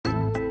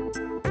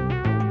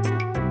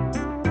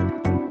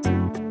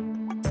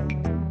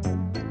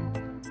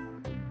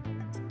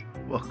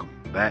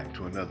back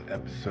to another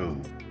episode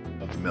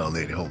of the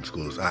Melanated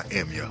Homeschoolers. I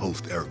am your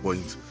host, Eric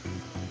Williams.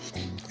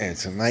 And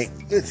tonight,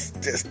 let's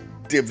just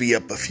divvy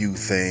up a few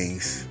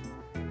things.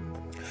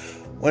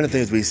 One of the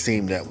things we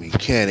seem that we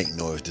can't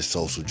ignore is the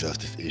social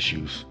justice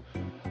issues.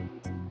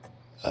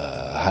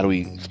 How do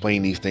we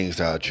explain these things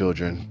to our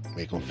children,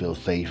 make them feel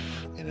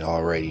safe in an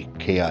already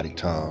chaotic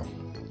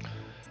time?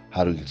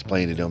 How do we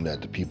explain to them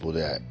that the people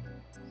that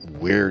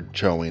we're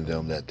showing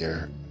them that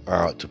they're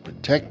out to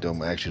protect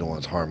them are actually the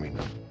ones harming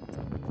them?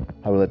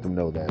 How do we let them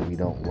know that we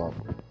don't lump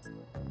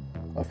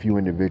a few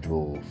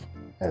individuals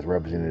as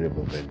representative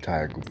of the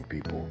entire group of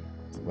people,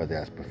 whether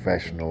that's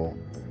professional,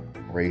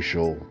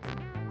 racial,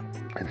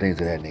 and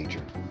things of that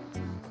nature?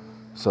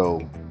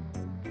 So,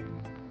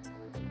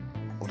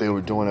 they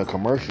were doing a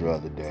commercial the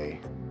other day.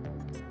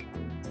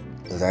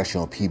 It was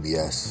actually on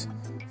PBS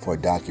for a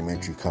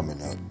documentary coming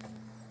up.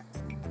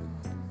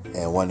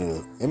 And one of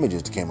the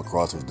images that came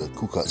across was the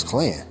Ku Klux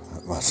Klan.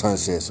 My son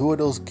says, "Who are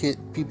those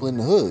people in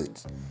the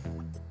hoods?"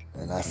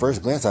 And at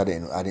first glance, I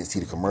didn't see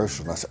the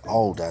commercial. And I said,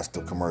 "Oh, that's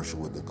the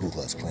commercial with the Ku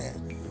Klux Klan."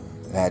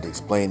 And I had to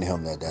explain to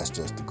him that that's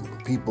just a group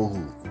of people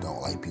who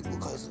don't like people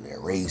because of their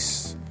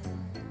race,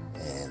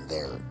 and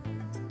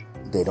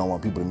they don't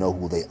want people to know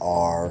who they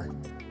are,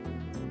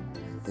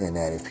 and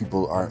that if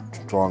people aren't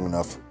strong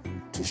enough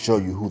to show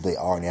you who they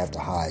are and they have to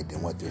hide,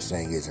 then what they're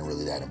saying isn't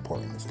really that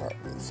important to start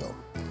with. So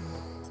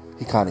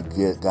he kind of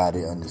got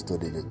it,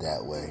 understood it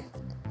that way.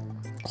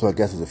 So I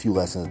guess there's a few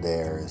lessons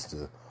there as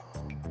to,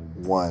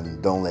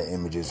 one, don't let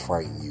images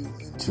frighten you,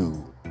 and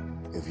two,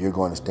 if you're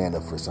going to stand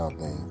up for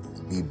something,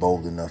 be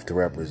bold enough to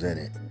represent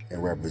it,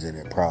 and represent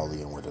it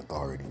proudly and with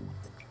authority.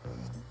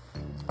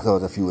 So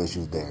there's a few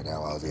issues there.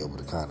 Now I was able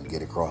to kind of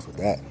get across with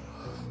that,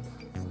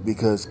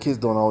 because kids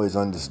don't always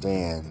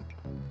understand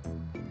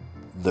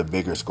the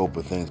bigger scope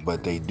of things,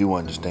 but they do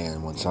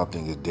understand when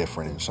something is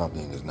different and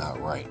something is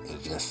not right.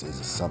 It just is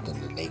something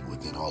innate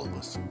within all of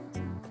us.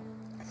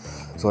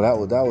 So that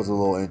was a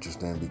little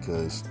interesting,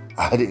 because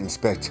I didn't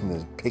expect him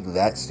to pick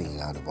that scene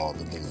out of all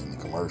the things in the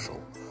commercial,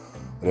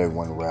 with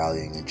everyone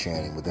rallying and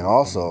chanting. But then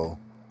also,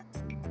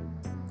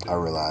 I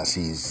realized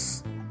he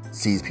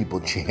sees people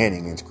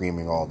chanting and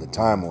screaming all the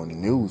time on the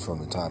news from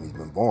the time he's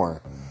been born.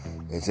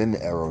 It's in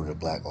the era of the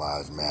Black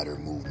Lives Matter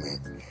movement,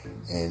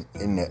 and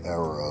in the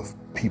era of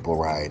people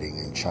rioting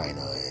in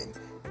China, and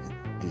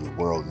the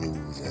world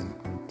news and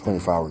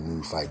 24-hour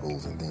news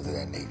cycles and things of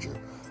that nature.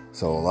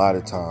 So a lot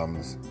of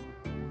times,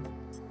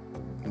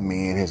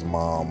 me and his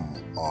mom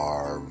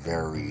are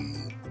very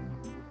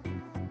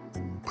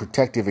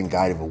protective and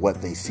guided of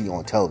what they see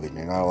on television.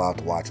 They're not allowed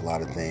to watch a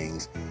lot of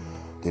things.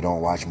 They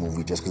don't watch a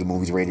movie just because the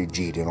movie's rated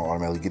G. They don't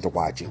automatically get to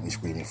watch it. We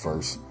screen it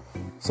first.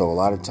 So a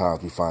lot of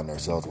times we find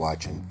ourselves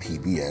watching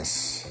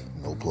PBS,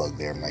 no plug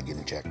there, I'm not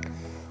getting a check,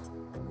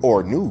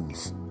 or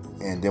news.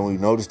 And then we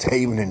noticed that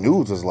even the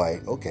news was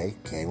like, okay,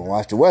 can't even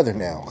watch the weather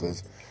now,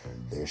 because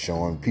they're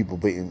showing people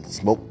being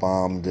smoke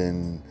bombed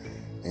in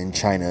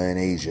China and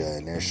Asia,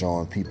 and they're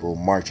showing people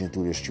marching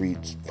through the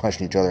streets,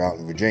 punching each other out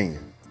in Virginia.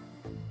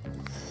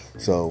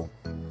 So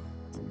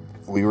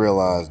we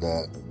realized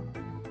that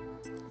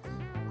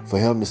for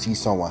him to see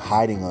someone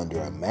hiding under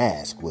a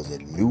mask was a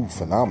new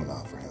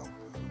phenomenon for him.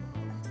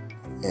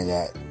 And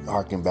that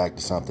harkened back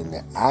to something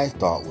that I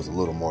thought was a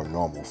little more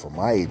normal for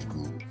my age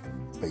group,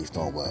 based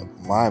on what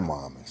my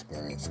mom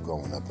experienced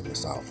growing up in the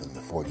South in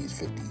the 40s,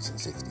 50s, and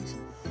 60s.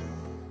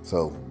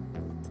 So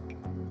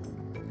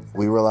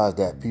we realized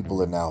that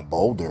people are now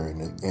bolder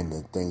in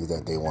the things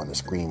that they want to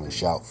scream and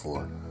shout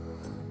for.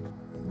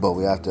 But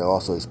we have to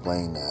also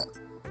explain that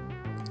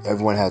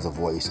everyone has a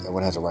voice,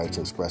 everyone has a right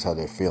to express how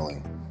they're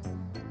feeling.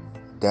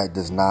 That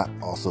does not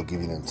also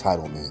give you an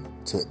entitlement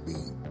to be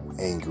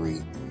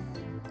angry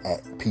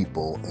at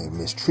people and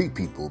mistreat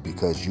people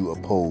because you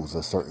oppose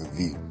a certain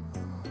view.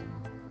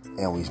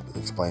 And we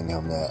explained to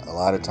him that a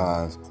lot of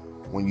times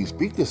when you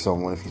speak to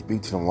someone, if you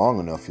speak to them long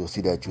enough, you'll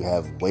see that you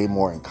have way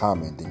more in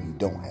common than you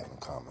don't have in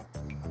common.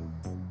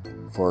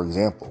 For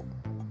example,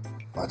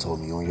 I told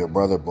him you and your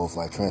brother both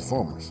like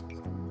Transformers.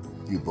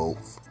 You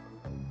both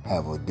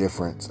have a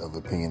difference of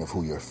opinion of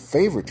who your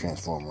favorite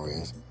Transformer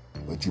is,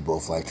 but you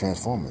both like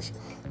Transformers.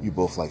 You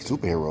both like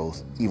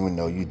superheroes, even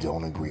though you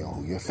don't agree on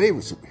who your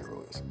favorite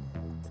superhero is.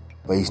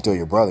 But he's still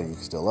your brother, and you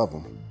can still love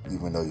him,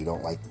 even though you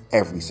don't like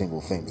every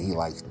single thing that he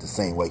likes the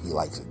same way he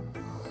likes it.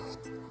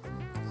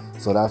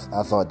 So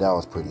I thought that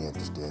was pretty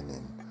interesting,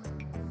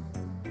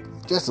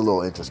 and just a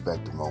little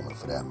introspective moment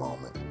for that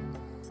moment.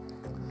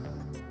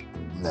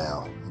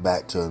 Now,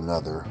 back to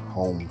another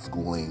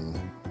homeschooling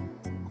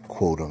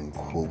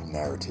quote-unquote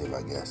narrative,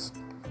 I guess,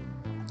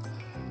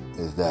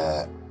 is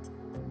that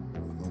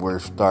we're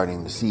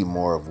starting to see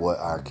more of what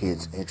our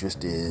kids'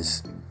 interest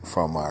is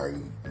from our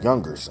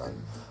younger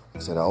son.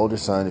 So our older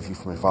son, if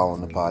you've been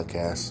following the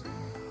podcast,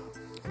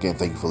 again,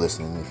 thank you for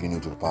listening. If you're new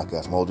to the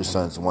podcast, my older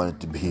son's wanted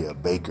to be a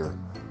baker,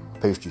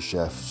 pastry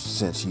chef,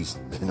 since he's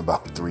been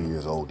about 3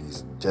 years old.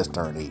 He's just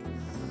turned 8.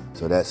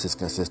 So that's his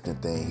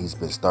consistent thing. He's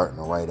been starting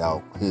to write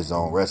out his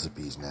own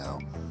recipes now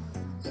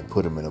and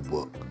put them in a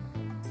book.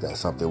 That's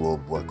something we'll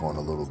work on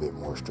a little bit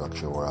more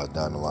structure or out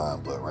down the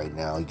line. But right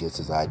now, he gets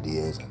his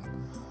ideas,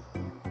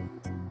 and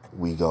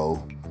we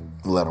go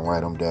let him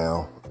write them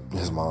down.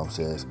 His mom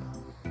says,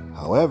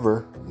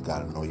 however, you got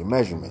to know your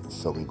measurements.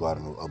 So we got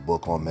a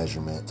book on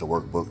measurements, a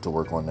workbook to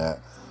work on that.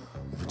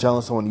 If you're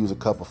telling someone to use a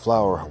cup of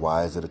flour,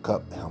 why is it a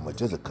cup? How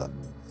much is a cup?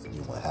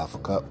 You want half a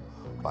cup?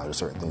 Why do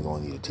certain things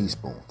only need a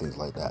teaspoon? Things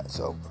like that.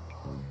 So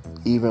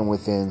even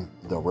within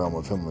the realm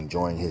of him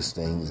enjoying his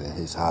things and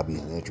his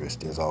hobbies and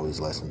interests, there's always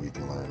lessons you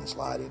can learn and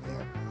slide in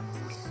there.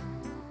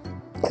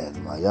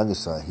 And my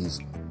youngest son, he's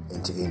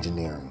into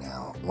engineering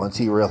now. Once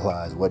he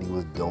realized what he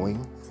was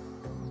doing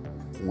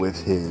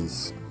with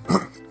his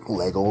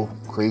Lego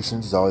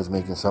creations, he's always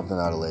making something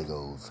out of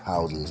Legos,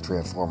 houses,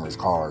 transformers,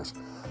 cars,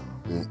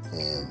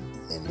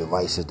 and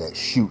devices that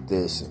shoot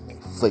this and they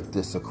flick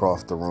this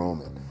across the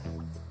room and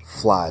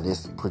fly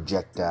this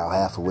projectile,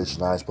 half of which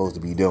not supposed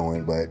to be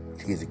doing, but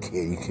he's a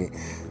kid. You can't.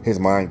 His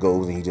mind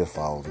goes and he just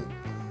follows it.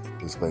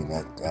 We explain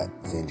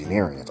that's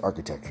engineering, that's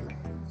architecture.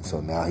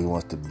 So now he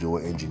wants to do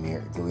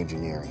engineering.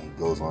 He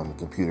goes on the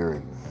computer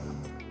and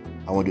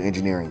I want to do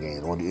engineering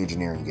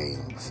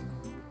games.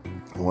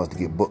 He wants to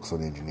get books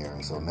on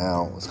engineering. So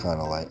now it's kind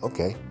of like,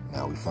 okay,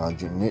 now we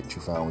found your niche,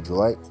 you found what you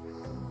like.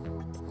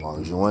 As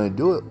long as you want to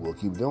do it, we'll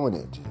keep doing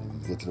it.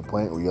 You get to the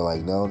point where you're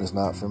like, no, that's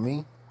not for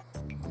me.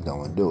 You don't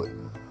want to do it.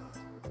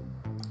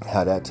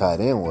 How that tied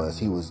in was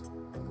he was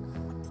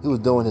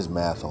doing his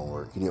math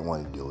homework. He didn't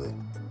want to do it.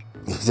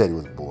 He said he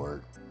was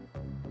bored.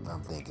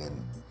 I'm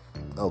thinking,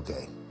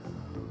 okay,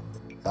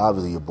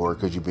 obviously you're bored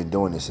because you've been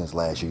doing this since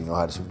last year. You know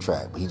how to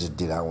subtract, but he just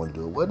did not want to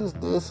do it. What is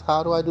this?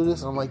 How do I do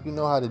this? And I'm like, you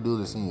know how to do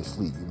this in your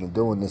sleep. You've been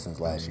doing this since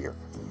last year.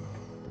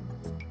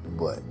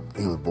 But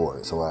he was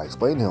bored. So what I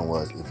explained to him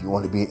was, if you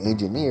want to be an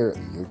engineer,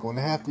 you're going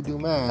to have to do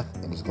math,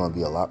 and it's going to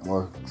be a lot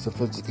more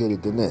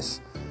sophisticated than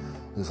this.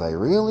 He's like,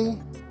 really?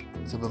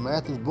 He said, but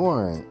math is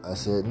boring. I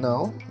said,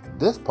 no,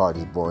 this part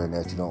is boring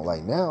that you don't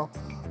like now.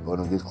 But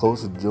when it gets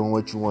closer to doing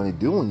what you want to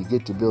do, and you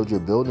get to build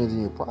your buildings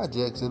and your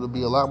projects, it'll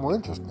be a lot more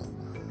interesting.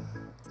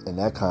 And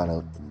that kind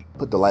of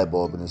put the light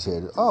bulb in his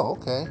head. Oh,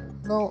 okay.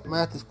 No,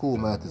 math is cool.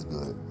 Math is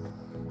good.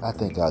 I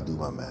think I'll do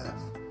my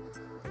math.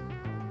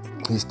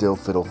 He still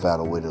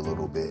fiddle-faddle with it a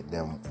little bit.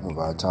 Then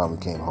by the time we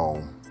came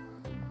home,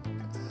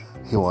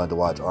 he wanted to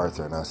watch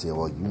Arthur. And I said,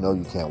 well, you know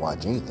you can't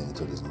watch anything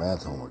until this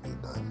math homework is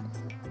done.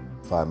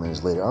 5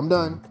 minutes later, I'm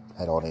done.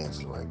 Had all the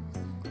answers right.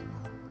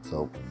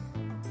 So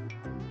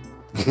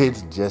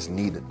kids just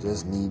need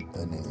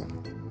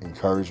an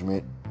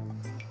encouragement,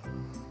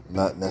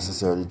 not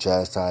necessarily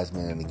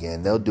chastisement. And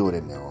again, they'll do it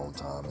in their own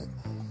time. And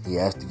he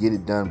has to get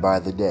it done by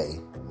the day,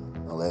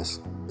 unless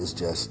it's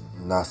just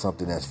not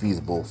something that's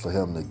feasible for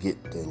him to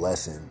get the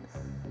lesson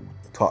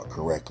taught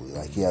correctly.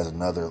 Like he has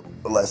another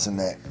lesson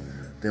that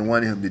they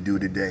wanted him to do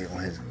today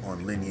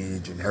on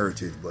lineage and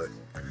heritage, but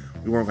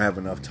we weren't going to have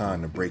enough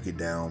time to break it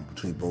down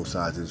between both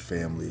sides of his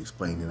family,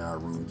 explaining our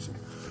roots and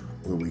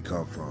where we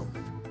come from,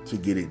 to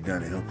get it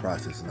done and he'll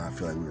process and not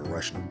feel like we were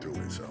rushing him through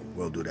it. So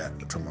we'll do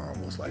that tomorrow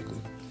most likely.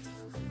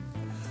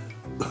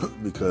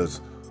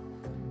 Because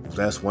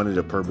that's one of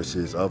the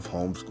purposes of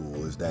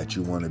homeschool, is that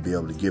you want to be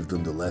able to give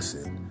them the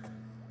lesson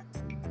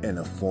in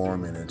a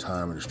form and a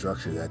time and a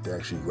structure that they're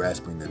actually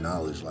grasping the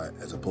knowledge, like,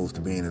 as opposed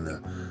to being in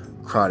a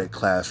crowded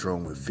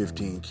classroom with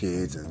 15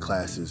 kids and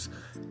classes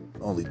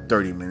only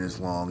 30 minutes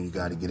long. You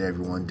got to get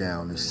everyone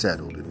down and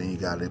settled, and then you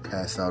got to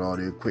pass out all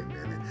the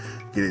equipment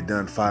and get it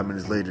done 5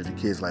 minutes later. The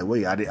kids like,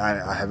 wait,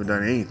 I haven't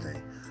done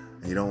anything.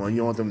 And you don't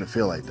want them to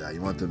feel like that.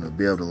 You want them to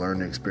be able to learn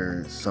the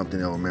experience, something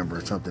they'll remember,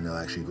 something they'll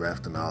actually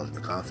grasp the knowledge and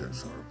the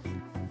concepts of.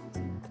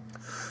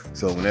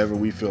 So whenever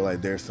we feel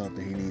like there's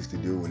something he needs to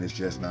do and it's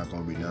just not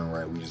going to be done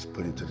right, we just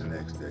put it to the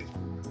next day.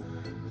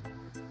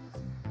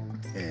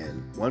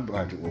 And one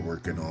project we're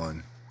working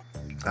on,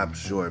 I'm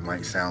sure it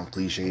might sound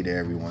cliche to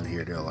everyone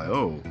here. They're like,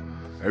 oh,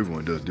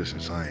 everyone does this in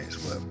science.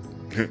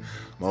 But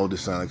my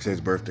oldest son, like I said,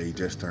 his birthday, he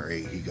just turned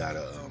 8. He got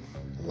a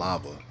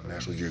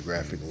National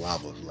Geographic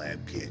lava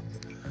lab kit.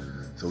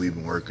 So we've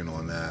been working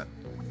on that.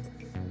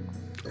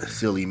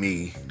 Silly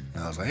me.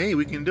 I was like, hey,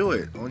 we can do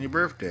it on your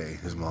birthday.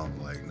 His mom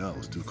was like, no,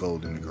 it's too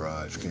cold in the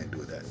garage. Can't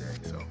do it that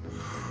day. So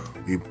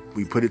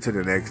we put it to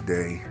the next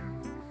day.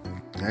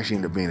 It actually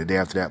ended up being the day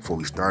after that before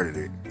we started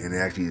it. And it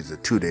actually is a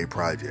 2-day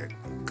project,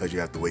 because you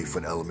have to wait for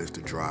the elements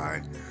to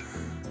dry.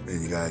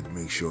 And you got to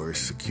make sure it's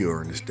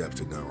secure and the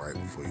steps are done right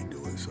before you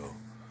do it. So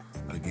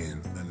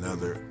again,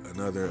 another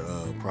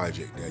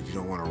project that you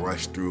don't want to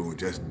rush through and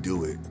just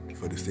do it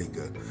for the sake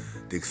of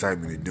the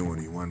excitement of doing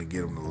it. You want to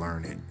get them to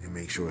learn it and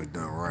make sure it's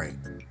done right.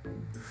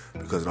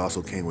 Because it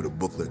also came with a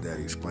booklet that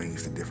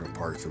explains the different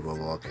parts of a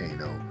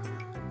volcano.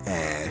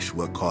 Ash,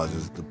 what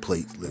causes the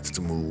platelets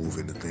to move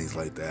and the things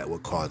like that,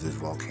 what causes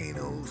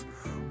volcanoes,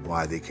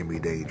 why they can be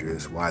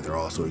dangerous, why they're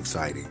also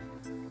exciting.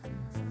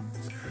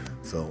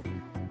 So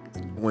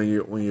when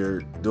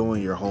you're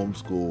doing your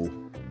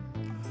homeschool,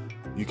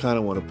 you kind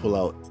of want to pull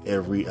out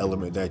every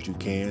element that you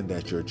can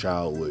that your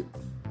child would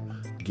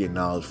get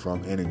knowledge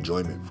from and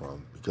enjoyment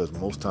from. Because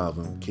most times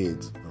when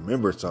kids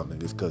remember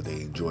something, it's because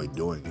they enjoy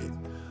doing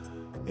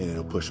it. and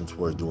it'll push them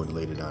towards doing it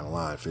later down the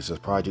line. If it's a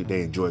project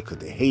they enjoy because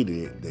they hated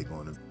it, they're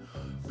going to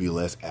be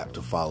less apt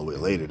to follow it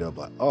later. They'll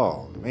be like,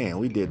 oh man,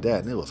 we did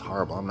that and it was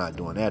horrible, I'm not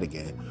doing that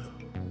again.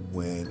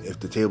 When if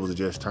the tables are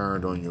just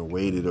turned on you,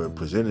 weighted or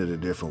presented a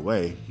different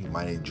way, you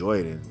might enjoy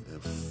it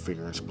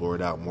and explore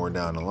it out more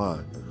down the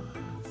line.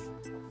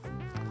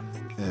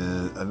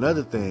 And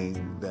another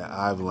thing that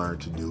I've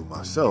learned to do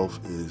myself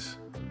is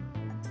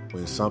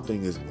when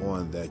something is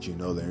on that you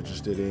know they're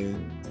interested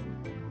in,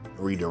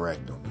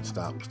 redirect them and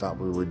stop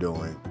what we're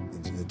doing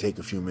and take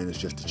a few minutes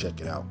just to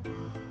check it out.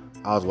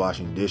 I was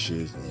washing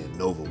dishes and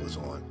Nova was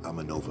on. I'm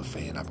a Nova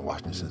fan. I've been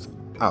watching it since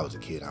I was a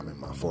kid. I'm in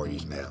my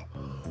 40s now.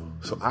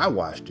 So I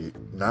watched it,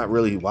 not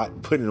really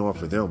putting it on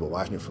for them, but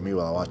watching it for me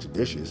while I watched the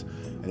dishes.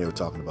 And they were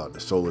talking about the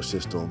solar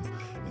system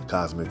and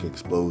cosmic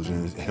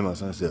explosions. And my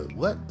son said,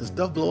 what? Does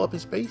stuff blow up in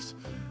space?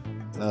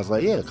 And I was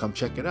like, yeah, come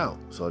check it out.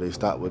 So they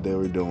stopped what they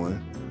were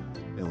doing.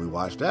 And we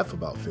watched that for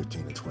about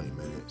 15 to 20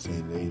 minutes.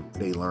 And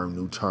they learned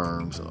new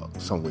terms,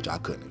 some of which I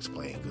couldn't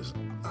explain because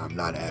I'm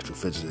not an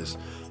astrophysicist.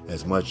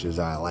 As much as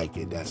I like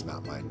it, that's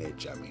not my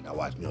niche. I mean, I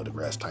watch Neil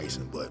deGrasse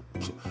Tyson, but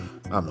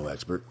I'm no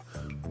expert.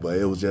 But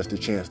it was just a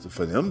chance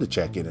for them to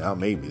check it out.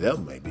 Maybe they'll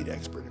be the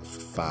expert in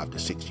 5 to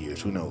 6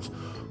 years. Who knows?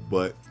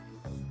 But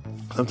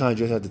sometimes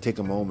you just have to take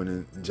a moment,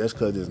 and just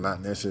because it's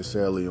not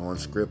necessarily on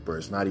script or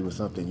it's not even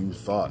something you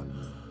thought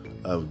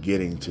of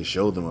getting to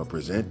show them or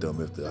present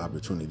them, if the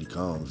opportunity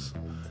comes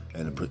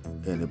and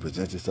it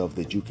presents itself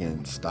that you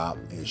can stop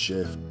and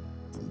shift,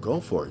 go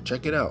for it.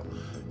 Check it out.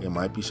 It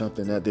might be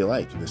something that they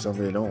like. If it's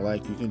something they don't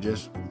like, you can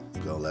just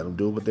go let them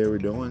do what they were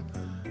doing.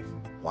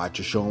 Watch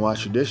your show and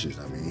wash your dishes.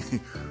 I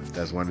mean,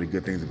 that's one of the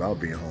good things about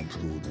being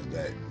homeschooled is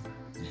that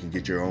you can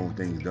get your own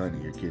things done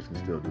and your kids can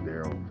still do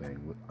their own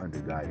thing under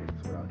guidance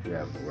without you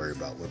having to worry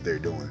about what they're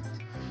doing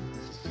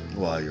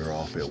while you're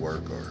off at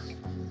work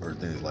or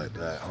things like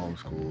that.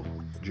 Homeschool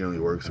generally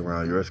works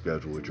around your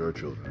schedule with your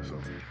children. So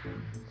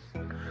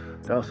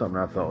that was something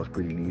I thought was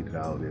pretty neat,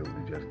 that I was able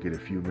to just get a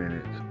few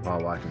minutes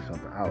while watching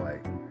something I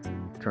like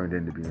turned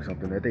into being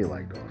something that they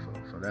liked also.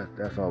 So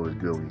that's always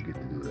good when you get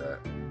to do that.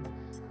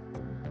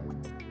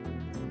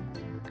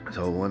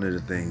 So one of the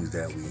things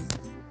that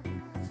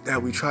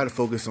we try to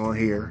focus on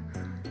here,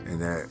 and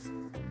that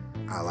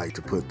I like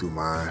to put through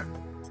my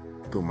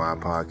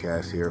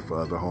podcast here for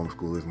other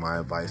homeschoolers, my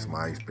advice,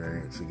 my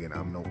experience. Again,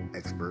 I'm no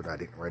expert. I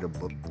didn't write a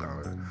book.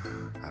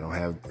 I don't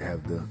have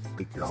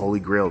the holy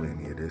grail in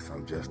any of this.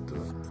 I'm just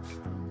a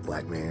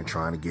black man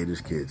trying to get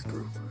his kids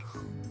through.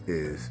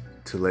 Is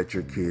to let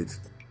your kids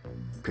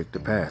pick the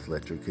path.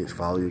 Let your kids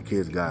follow your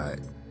kids'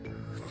 guide.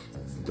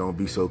 Don't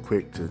be so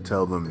quick to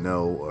tell them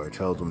no or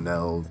tell them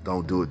no,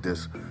 don't do it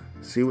this.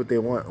 See what they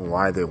want and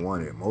why they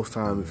want it. Most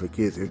times if a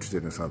kid's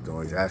interested in something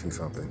or he's asking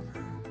something,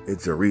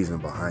 it's a reason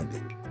behind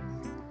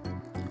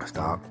it.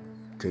 Stop,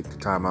 take the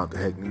time out to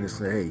heck and just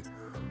say, hey,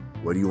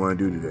 what do you want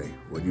to do today?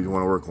 What do you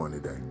want to work on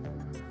today?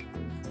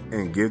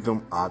 And give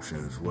them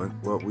options.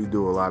 What we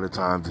do a lot of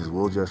times is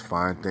we'll just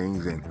find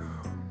things and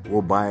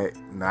we'll buy it,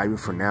 not even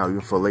for now,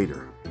 even for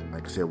later.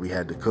 Like I said, we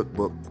had the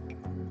cookbook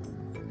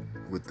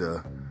with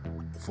the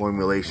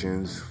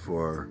formulations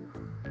for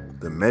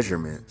the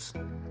measurements.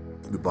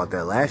 We bought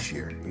that last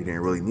year. He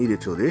didn't really need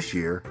it till this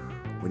year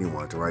when he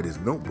wanted to write his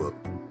notebook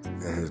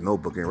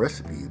and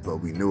recipes. But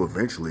we knew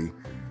eventually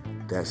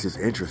that's his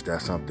interest.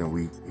 That's something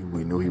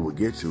we knew he would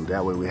get to.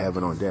 That way we have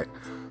it on deck.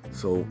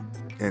 So,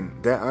 and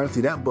that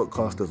honestly, that book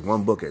cost us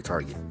 $1 at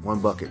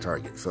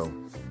Target. So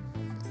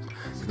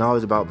it's not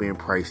always about being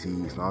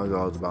pricey. It's not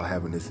always about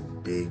having this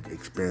big,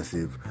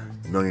 expensive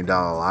 $1 million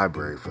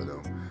library for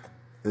them.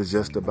 It's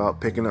just about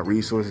picking up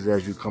resources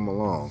as you come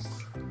along.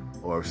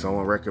 Or if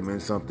someone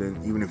recommends something,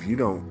 even if you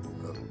don't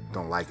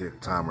like it at the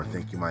time or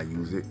think you might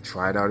use it,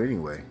 try it out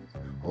anyway.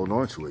 Hold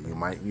on to it. You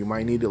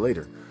might need it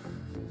later.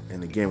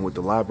 And again, with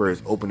the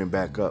libraries opening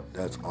back up,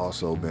 that's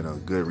also been a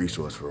good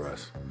resource for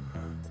us.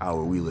 Out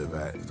where we live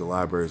at, the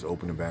library is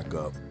opening back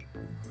up.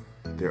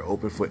 They're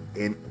open for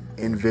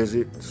in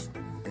visits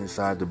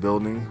inside the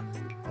building,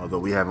 although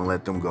we haven't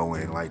let them go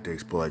in like they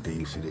explore like they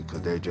used to do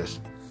because they're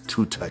just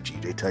too touchy.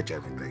 They touch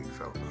everything,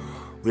 so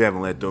we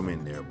haven't let them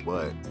in there.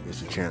 But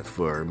it's a chance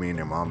for me and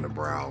their mom to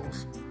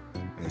browse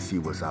and see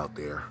what's out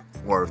there,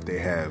 or if they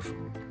have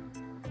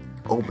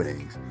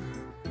openings.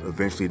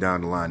 Eventually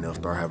down the line, they'll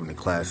start having the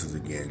classes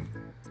again.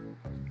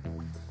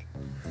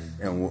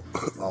 And we'll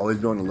always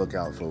be on the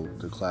lookout for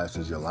the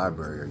classes your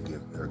library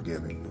are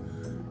giving.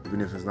 Even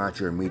if it's not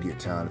your immediate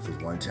town, if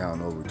it's one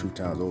town over, 2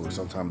 towns over,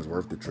 sometimes it's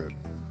worth the trip.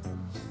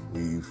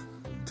 We've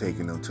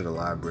taken them to the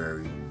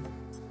library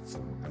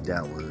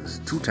that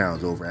was 2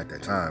 towns over at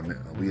that time.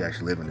 We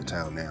actually live in the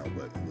town now,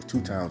 but it was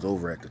 2 towns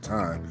over at the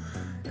time.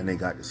 And they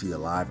got to see a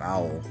live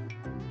owl.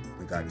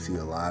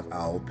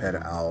 Pet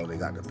an owl. They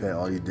got to pet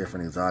all these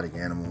different exotic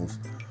animals.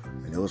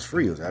 And it was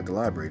free. It was at the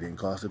library. It didn't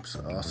cost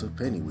us a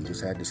penny. We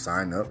just had to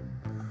sign up.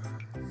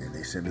 And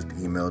they sent us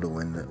the email to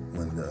when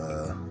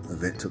the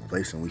event took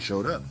place, and we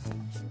showed up.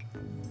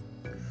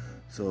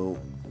 So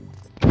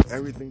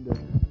everything does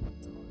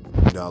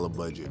 $1 million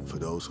budget. For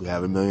those who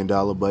have $1 million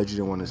budget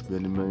and want to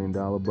spend $1 million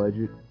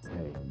budget,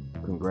 hey,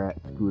 congrats,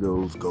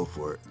 kudos, go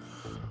for it.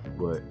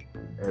 But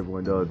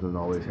everyone doesn't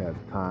always have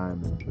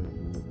time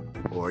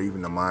or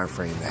even the mind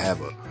frame to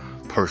have a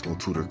personal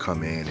tutor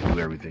come in and do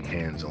everything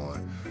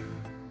hands-on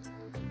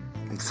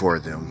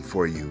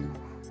for you,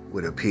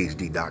 with a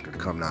PhD doctor to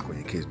come knock on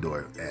your kid's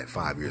door at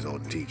 5 years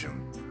old and teach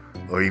them,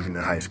 or even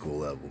at high school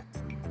level.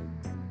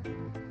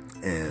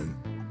 And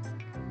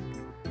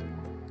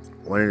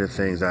one of the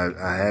things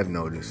I have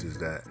noticed is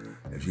that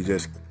if you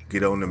just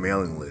get on the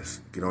mailing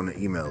list, get on the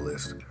email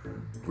list,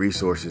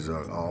 resources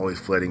are always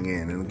flooding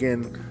in. And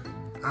again,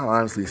 I'll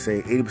honestly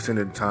say 80%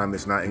 of the time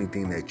it's not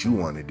anything that you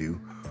want to do,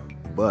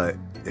 but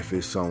if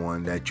it's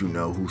someone that you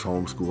know who's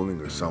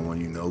homeschooling or someone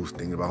you know who's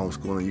thinking about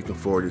homeschooling, you can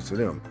forward it to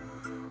them.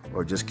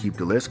 Or just keep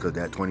the list, because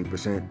that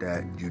 20%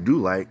 that you do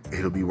like,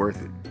 it'll be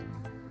worth it.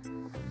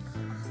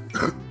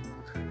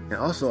 And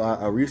also,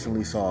 I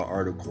recently saw an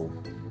article,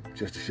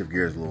 just to shift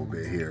gears a little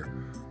bit here,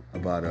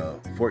 about a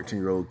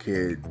 14-year-old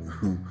kid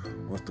who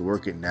wants to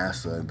work at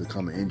NASA and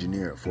become an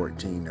engineer at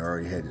 14. They're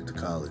already headed to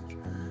college.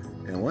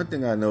 And one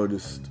thing I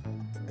noticed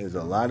is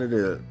a lot of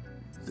the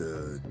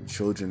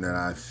children that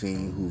I've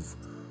seen who've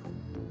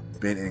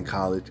been in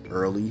college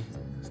early,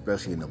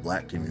 especially in the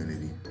black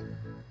community,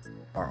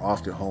 are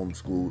often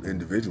homeschooled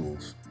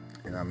individuals.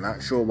 And I'm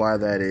not sure why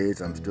that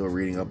is. I'm still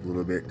reading up a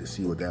little bit to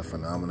see what that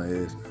phenomena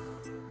is.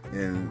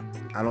 And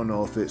I don't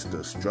know if it's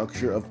the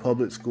structure of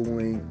public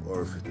schooling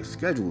or if it's the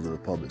schedules of the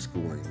public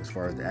schooling as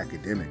far as the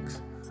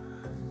academics,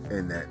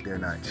 and that they're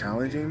not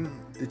challenging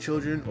the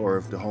children, or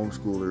if the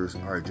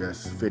homeschoolers are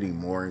just fitting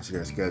more into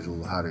their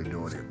schedule, how they're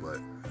doing it. But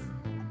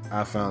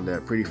I found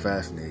that pretty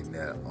fascinating,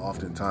 that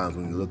oftentimes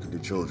when you look at the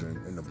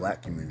children in the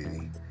black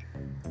community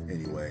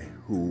anyway,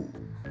 who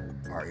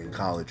are in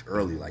college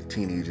early, like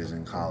teenagers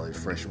in college,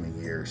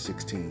 freshman year,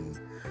 16,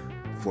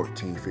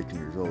 14, 15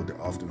 years old,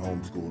 they're often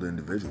homeschooled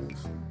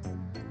individuals.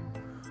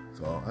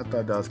 So I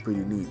thought that was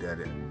pretty neat, that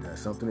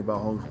something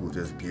about homeschool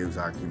just gives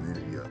our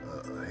community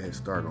a head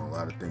start on a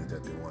lot of things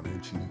that they want to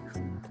achieve.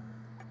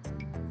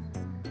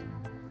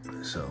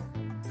 So,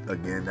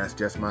 again, that's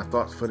just my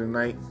thoughts for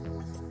tonight.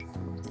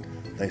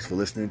 Thanks for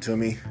listening to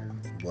me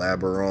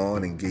blabber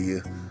on and give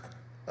you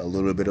a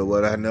little bit of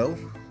what I know,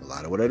 a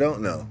lot of what I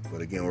don't know.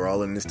 But again, we're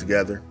all in this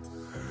together.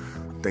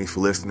 Thanks for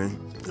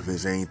listening. If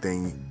there's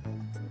anything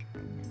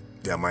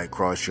that might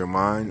cross your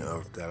mind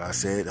or that I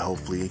said,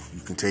 hopefully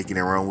you can take it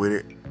and run with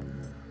it.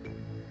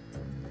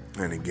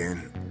 And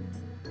again,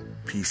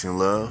 peace and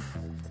love,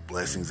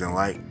 blessings and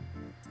light.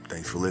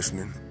 Thanks for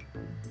listening.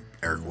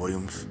 Eric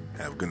Williams,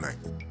 have a good night.